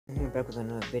I'm here back with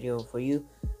another video for you.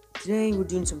 Today we're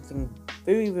doing something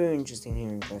very interesting here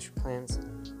in Clash of Clans,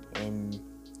 and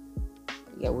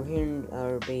yeah, we're here in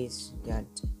our base. Got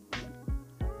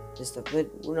this stuff, but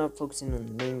we're not focusing on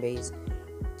the main base.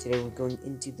 Today we're going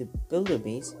into the builder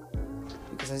base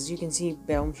because, as you can see,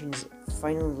 Battle Machine is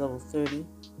finally level 30.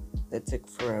 That took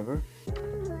forever.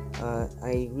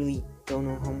 I really don't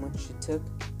know how much it took,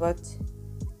 but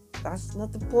that's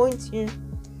not the point here.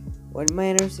 What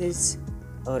matters is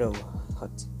O.T.T.O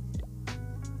hut.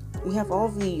 We have all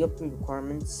of the upgrade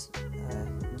requirements: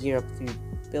 gear up 3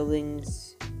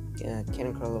 buildings,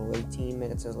 cannon car level 18,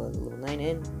 Megatons level 9,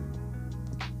 and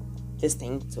this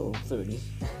thing till 30.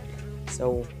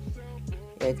 So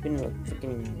yeah, it's been like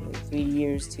freaking 3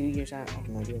 years, 2 years. I have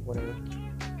no idea, whatever.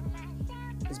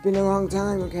 It's been a long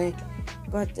time, okay?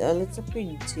 But let's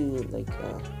upgrade to like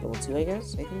level 2, I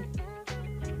guess. I think.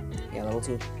 Yeah, level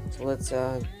 2. So let's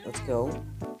go.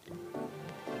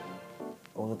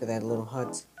 Oh, look at that little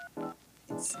hut.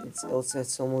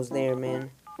 It's almost there,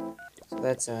 man. So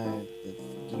that's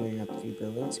gearing up 3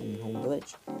 buildings in home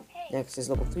village. Next is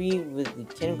level 3 with the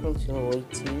cannon curl to level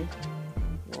 18.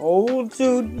 Oh,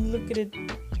 dude, look at it.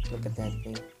 Look at that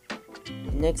thing.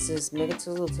 Next is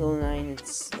Megatons level 9.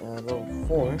 It's level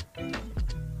 4.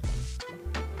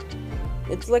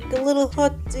 It's like a little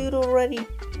hut, dude, already.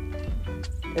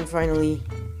 And finally,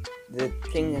 the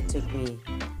thing that took me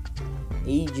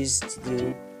ages to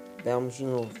do, Battle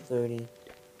Machine level 30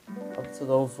 up to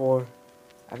level 4.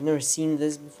 I've never seen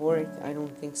this before. I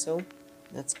don't think so.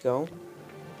 Let's go.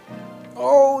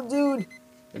 Oh, dude!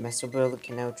 The Master Builder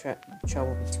can now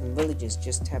travel between villages.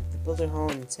 Just tap the Builder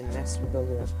Hall and send Master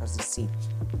Builder across the sea.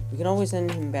 You can always send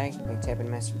him back by tapping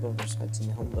Master Builder's huts in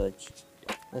the home village.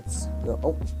 Let's go.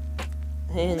 Oh,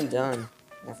 and done.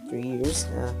 After years.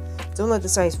 Don't let the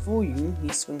size fool you. He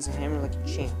swings a hammer like a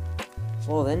champ.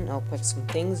 Well then, I'll pack some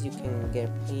things. You can get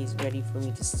a place ready for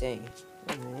me to stay.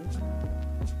 Oh man.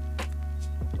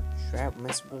 Trap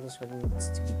Master Builder's hut needs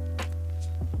to be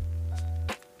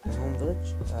in home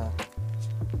village.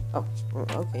 Oh,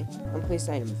 okay. Unplaced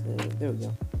items. There we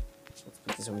go. Let's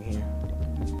put this over here.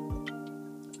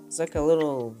 It's like a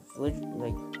little village.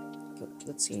 Like,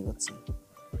 let's see.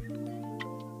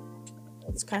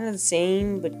 It's kind of the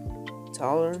same, but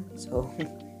taller. So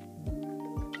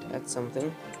that's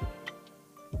something.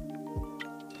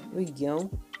 There we go.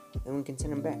 Then we can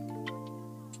send him back.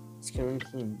 He's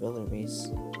currently in builder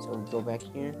base. So we go back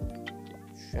here.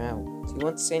 Shall. Do you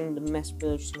want to send the master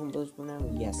village to home village for now?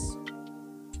 Yes.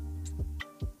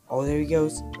 Oh, there he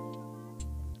goes.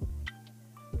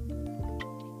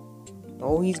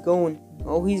 Oh, he's going.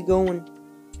 He's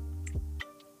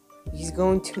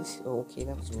going to. Oh, okay,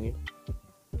 that was weird.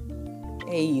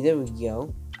 Hey, there we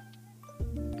go.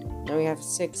 Now we have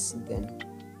 6 then.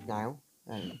 Now,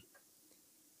 I don't know.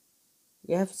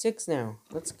 We have 6 now.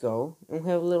 Let's go. And we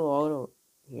have a little auto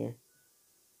here.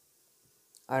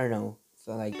 I don't know.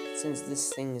 So like, since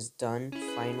this thing is done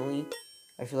finally,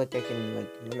 I feel like I can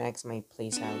like max my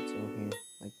place out to here.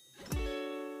 Like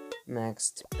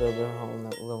maxed builder hall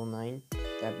level 9.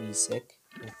 That'd be sick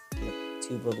with like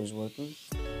 2 builders working.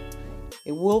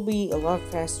 It will be a lot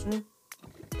faster,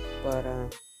 but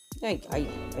I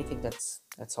think that's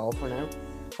all for now.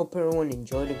 Hope everyone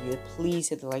enjoyed the video. Please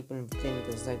hit the like button if you didn't,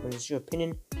 because like button is your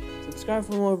opinion. Subscribe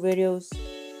for more videos,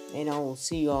 and I will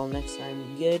see you all next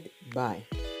time. Goodbye.